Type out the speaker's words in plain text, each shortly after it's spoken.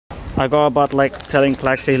I go about like telling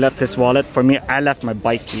Clax he left his wallet. For me, I left my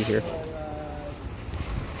bike key here.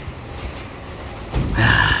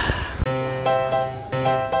 Good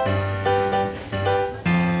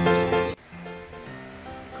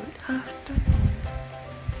afternoon.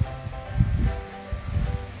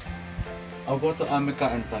 I'll go to Amica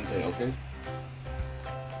and Fante, okay?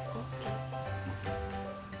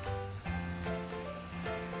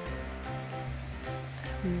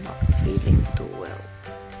 I'm not feeling too well.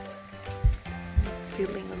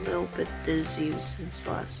 Feeling a little bit dizzy since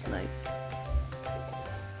last night.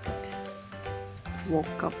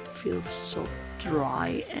 Woke up, feels so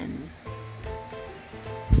dry and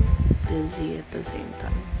dizzy at the same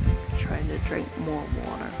time. Trying to drink more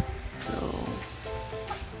water. So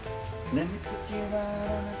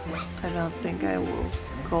I don't think I will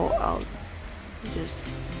go out. Just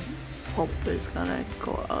hope it's gonna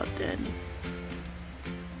go out and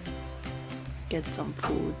get some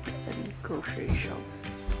food and grocery shop.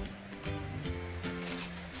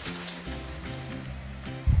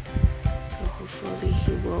 So hopefully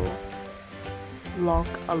he will vlog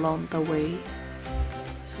along the way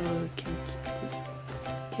so we can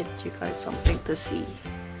get you guys something to see,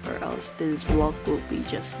 or else this vlog will be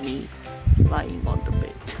just me lying on the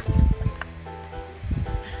bed.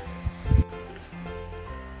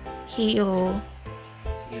 Heyo.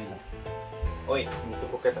 Oi, need to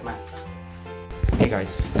go get a mask. Hey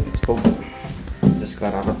guys, it's Bob. Just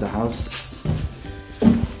got out of the house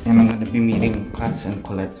and I'm gonna be meeting Clax and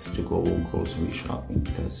Collettez to go grocery shopping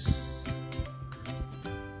because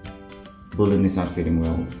Bulin is not feeling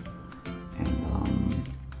well and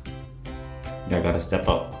yeah, I gotta step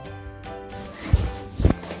up.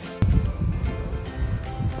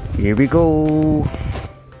 Here we go.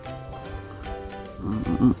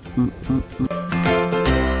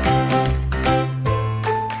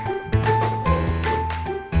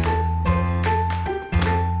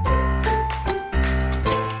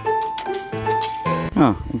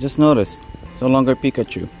 Oh, I just noticed. It's no longer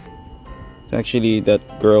Pikachu. It's actually that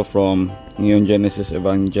girl from Neon Genesis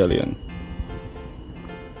Evangelion.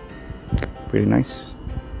 Pretty nice.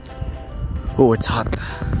 Oh, it's hot.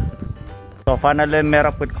 So finally met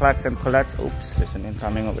up with Clax and Collettez. Oops, there's an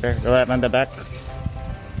incoming over there. Right on the back.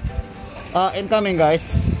 Incoming guys.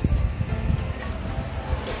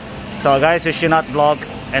 So guys, you should not vlog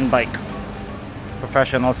and bike.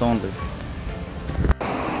 Professionals only.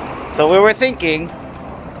 So we were thinking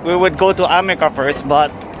we would go to Amica first, but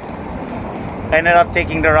ended up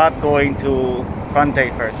taking the route going to Fante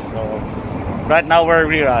first. So right now we're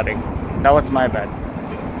rerouting. That was my bad.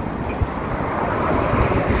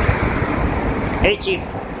 Hey Chief.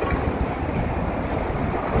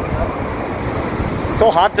 So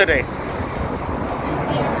hot today.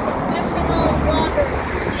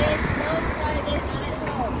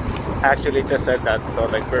 Actually just said that, so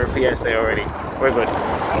like we're PSA already. We're good.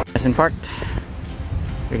 Nice and parked.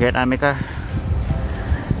 We're here at Amica.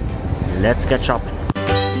 Let's get shopping.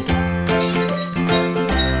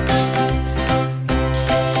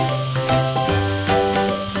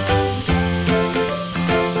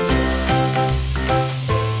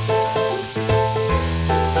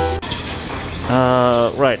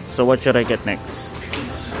 Right, so what should I get next?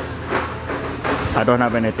 I don't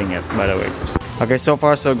have anything yet, by the way. Okay, so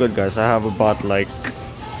far so good guys. I have about like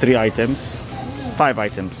 5 items.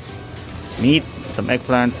 Meat, some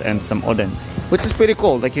eggplants, and some Oden, which is pretty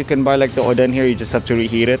cool. Like you can buy like the Oden here, you just have to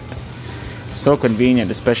reheat it. So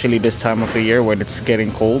convenient, especially this time of the year when it's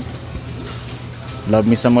getting cold. Love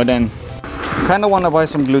me some Oden. Kinda wanna buy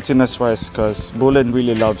some glutinous rice because Bulin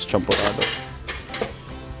really loves champurrado.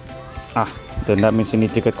 Then that means you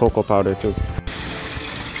need to get cocoa powder too.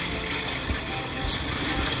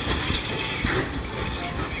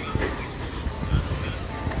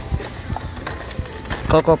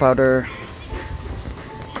 Cocoa powder.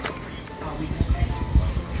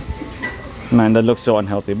 Man, that looks so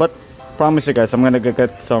unhealthy. But promise you guys, I'm gonna go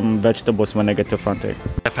get some vegetables when I get to Fante.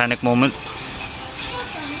 A panic moment.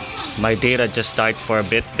 My data just died for a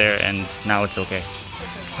bit there and now it's okay.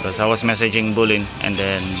 Because I was messaging Bulin and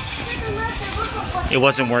then it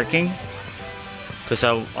wasn't working. Because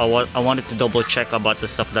I wanted to double check about the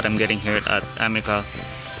stuff that I'm getting here at Amica.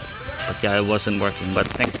 But yeah, it wasn't working. But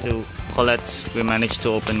thanks to Collettez, we managed to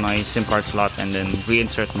open my SIM card slot and then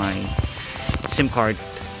reinsert my SIM card.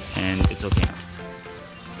 And it's okay now.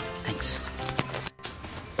 Thanks.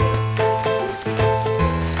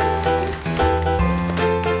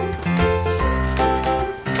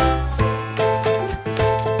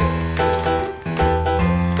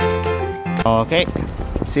 Okay,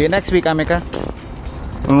 see you next week, Amica.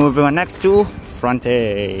 We're moving on next to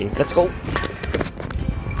Fante. Let's go.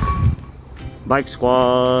 Bike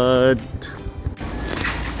squad.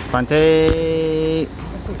 Fante.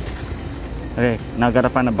 Okay, now gotta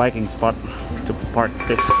find a biking spot to park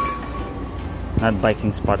this. Not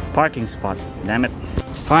biking spot, parking spot. Damn it.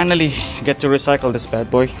 Finally get to recycle this bad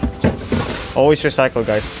boy. Always recycle,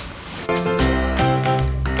 guys.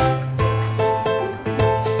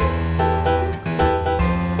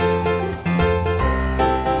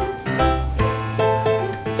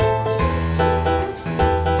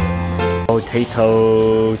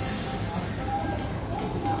 Potatoes.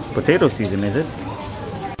 Potato season, is it?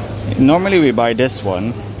 Normally we buy this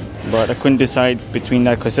one, but I couldn't decide between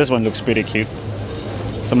that because this one looks pretty cute.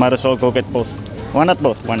 So might as well go get both. Why not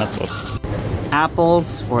both? Why not both?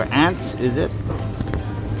 Apples for ants, is it?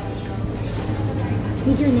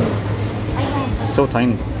 So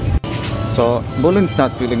tiny. So Bulin's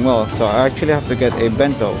not feeling well, so I actually have to get a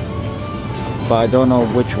bento, but I don't know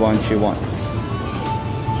which one she wants.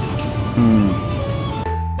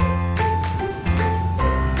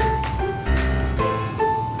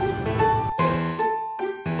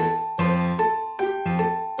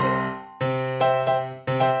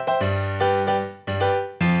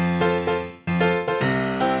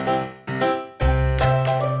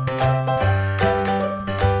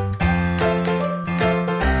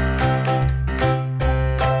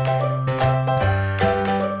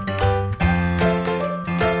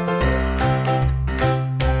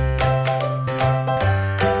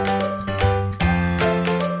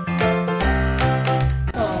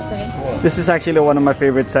 This is actually one of my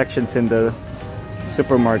favorite sections in the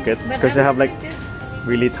supermarket because they have like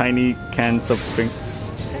really tiny cans of drinks.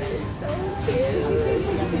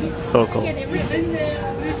 So cool.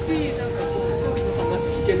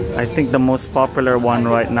 I think the most popular one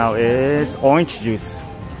right now is orange juice.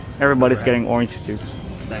 Everybody's getting orange juice.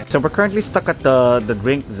 So we're currently stuck at the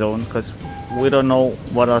drink zone because we don't know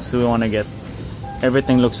what else we want to get.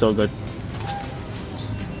 Everything looks so good.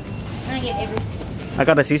 I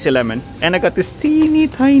got a CC lemon and I got this teeny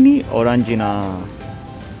tiny Orangina.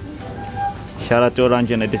 Shout out to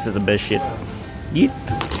Orangina, this is the best shit. Yeet.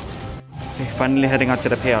 Okay, finally heading out to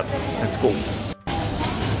the payout. Let's go.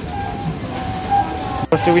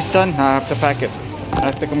 Groceries done, I have to pack it. I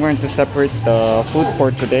think I'm going to separate the food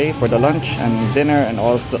for today, for the lunch and dinner and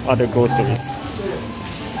also other groceries.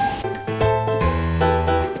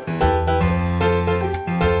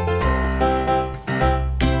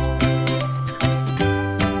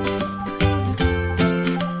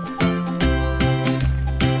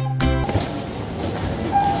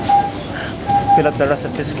 Fill up the rest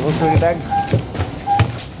of this grocery bag.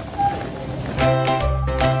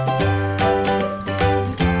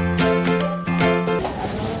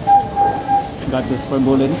 Got this for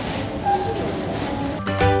Bulin.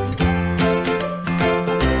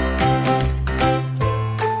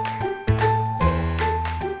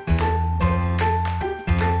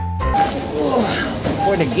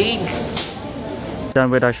 For the gigs. Done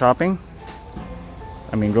with our shopping.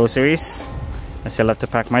 I mean groceries. I still have to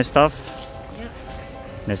pack my stuff.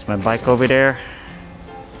 There's my bike over there.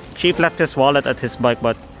 Chief left his wallet at his bike,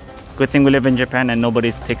 but good thing we live in Japan and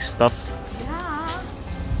nobody takes stuff. Yeah.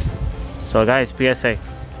 So guys, PSA,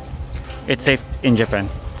 it's safe in Japan.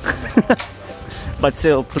 But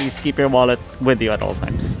still, please keep your wallet with you at all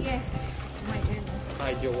times. Yes. My goodness.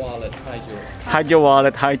 Hide your wallet, hide your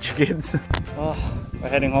wallet, hide your kids. Oh, we're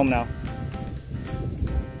heading home now.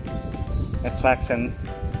 At Flaxen.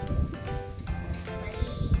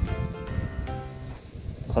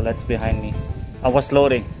 Colette's behind me. I was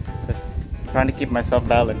loading, just trying to keep myself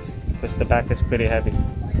balanced because the back is pretty heavy.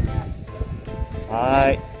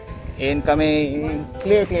 Alright, incoming.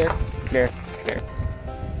 Clear, clear, clear, clear.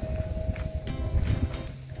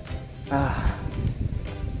 Ah,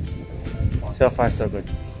 so far so good.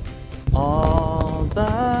 All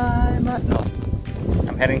by my no,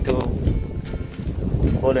 I'm heading to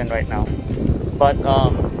Bulin right now, but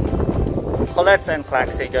Collettez and I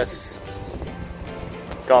just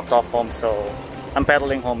dropped off home, so I'm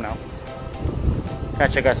pedaling home now.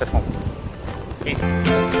 Catch you guys at home. Peace.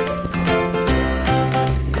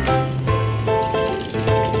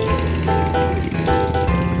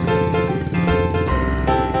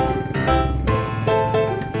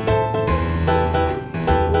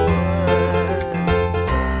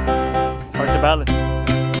 It's hard to balance.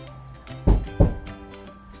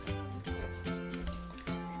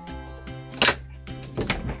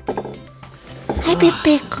 Hi,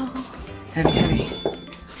 Bebeko. Heavy, heavy.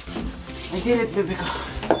 I did it, Bebeko.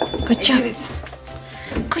 Good I job. did it.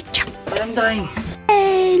 Good job. But I'm dying.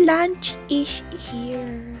 Hey, lunch is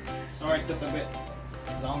here. Sorry, it took a bit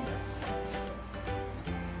longer.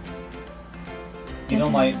 You're know,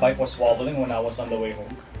 my bike was wobbling when I was on the way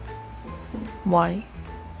home. Why?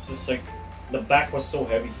 It's just like the back was so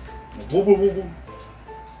heavy. Boom, boom, boom, boom.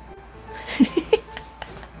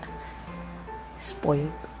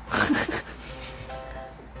 Spoiled.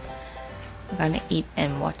 I'm gonna eat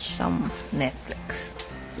and watch some Netflix.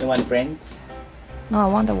 You want Friends? No, I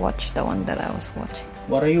want to watch the one that I was watching.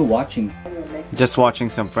 What are you watching? Just watching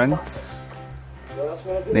some Friends.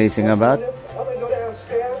 They sing about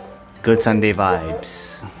good Sunday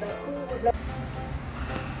vibes.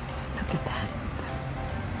 Look at that.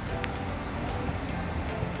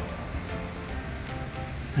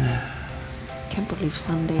 Can't believe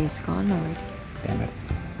Sunday is gone already. Damn it.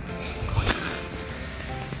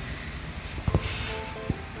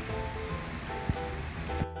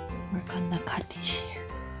 We're gonna cut his hair.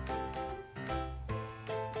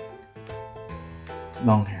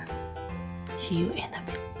 Long hair. See you in a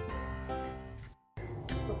bit.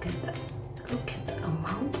 Look at that. Look at the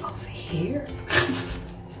amount of hair.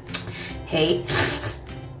 Hey.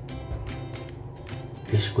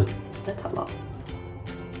 It's good. That's a lot.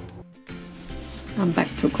 I'm back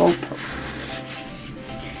to GoPro.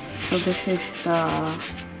 So this is the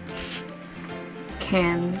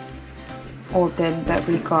can Oden that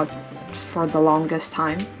we got for the longest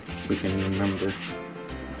time. We can remember.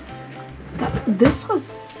 This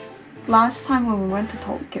was last time when we went to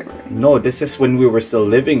Tokyo, right? No, this is when we were still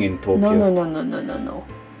living in Tokyo. No.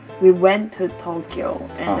 We went to Tokyo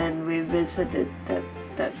and then we visited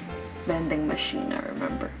that vending machine, I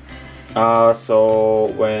remember. So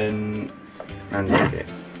when... Okay.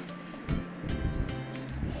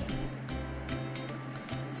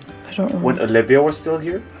 I don't remember. When Olivia was still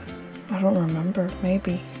here? I don't remember,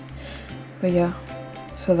 maybe. But yeah,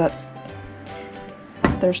 so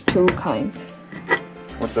there's two kinds.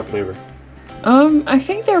 What's the flavor? I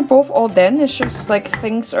think they're both Oden. It's just like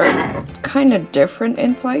things are kind of different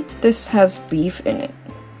inside. This has beef in it.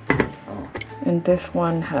 Oh. And this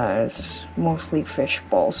one has mostly fish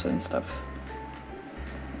balls and stuff.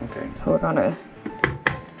 Okay. So we're gonna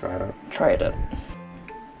try it out. try it out.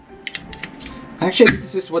 Actually,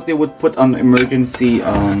 this is what they would put on emergency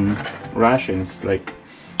rations, like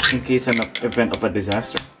in case an event of a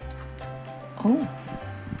disaster. Oh.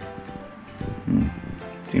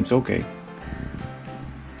 Seems okay.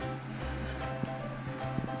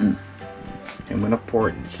 I'm gonna pour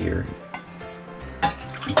it here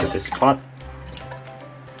into this pot.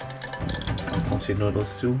 Fancy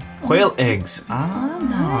noodles too. Quail eggs. Ah,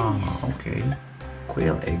 nice. Okay.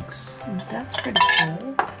 Quail eggs. That's pretty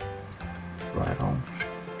cool. Right on.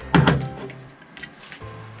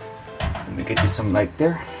 Let me get you some light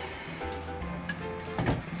there.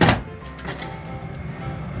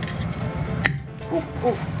 Oof,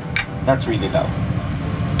 oof. That's really loud.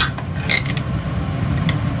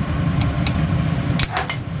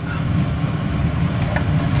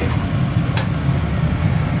 Okay.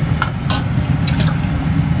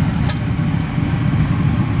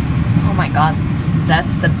 Oh my god,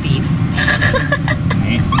 that's the beef.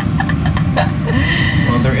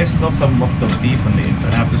 Well, there is still some of the beef on the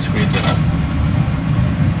inside. I have to scrape it off.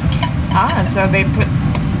 Ah, so they put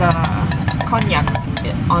the cognac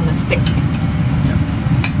on a stick. Yeah.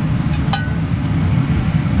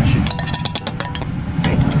 I should.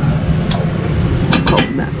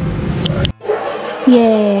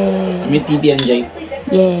 Yay! Meet PB&J.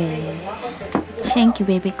 Yay! Thank you,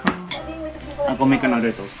 baby girl. I'll make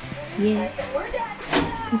another toast. Yeah.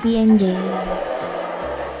 PB&J.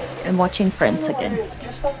 I'm watching Friends again.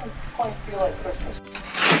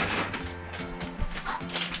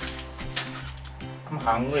 I'm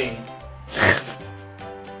hungry.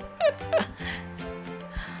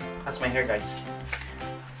 That's my hair, guys.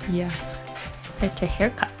 Yeah. That's a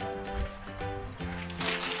haircut.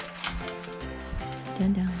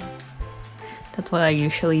 Dun dun. That's what I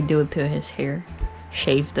usually do to his hair.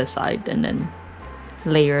 Shave the side and then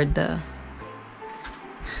layer the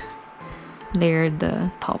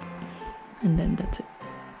top, and then that's it.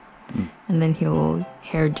 And then he'll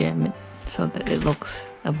hair gem it so that it looks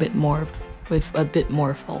a bit more with a bit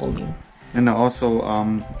more volume. And I also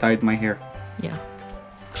dyed my hair. Yeah.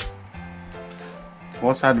 It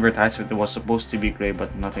was advertised that it was supposed to be gray,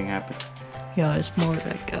 but nothing happened. Yeah, it's more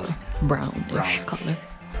like a brownish Brown. color.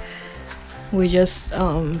 We just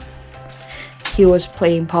he was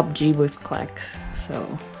playing PUBG with Klex,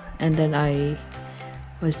 so, and then I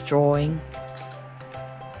was drawing,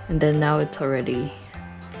 and then now it's already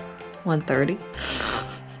 1:30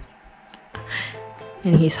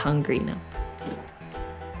 and he's hungry now.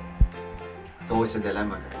 It's always a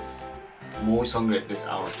dilemma, guys. I'm always hungry at this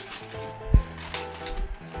hour.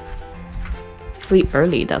 Sleep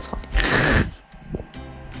early, that's why.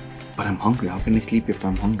 But I'm hungry. How can I sleep if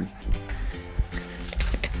I'm hungry?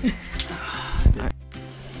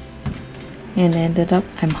 And ended up,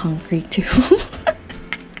 I'm hungry too.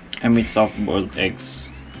 I made soft-boiled eggs.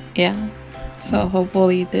 Yeah. So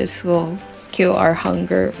hopefully this will kill our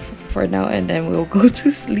hunger for now, and then we'll go to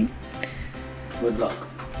sleep. Good luck.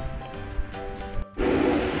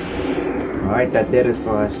 Alright, that did it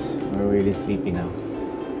for us. We're really sleepy now.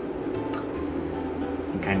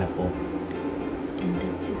 I'm kind of full. And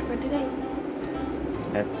that's it for today.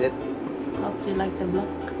 That's it. Hope you like the vlog.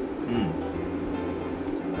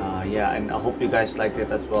 Yeah, and I hope you guys liked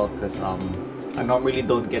it as well, because I normally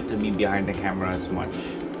don't get to be behind the camera as much.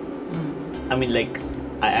 I mean, like,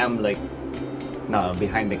 I am like, no,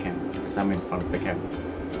 behind the camera, because I'm in front of the camera.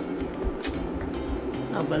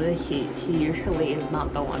 No, but he usually is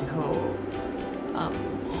not the one who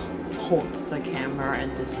holds the camera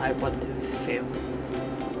and decide what to film.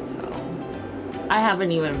 So I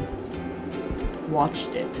haven't even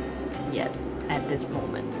watched it yet at this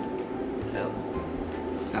moment. So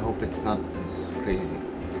I hope it's not as crazy.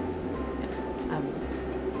 yeah,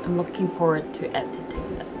 I'm looking forward to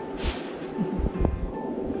editing that.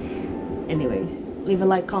 Anyways, leave a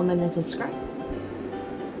like, comment, and subscribe.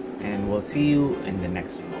 And we'll see you in the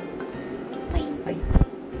next vlog. Bye. Bye.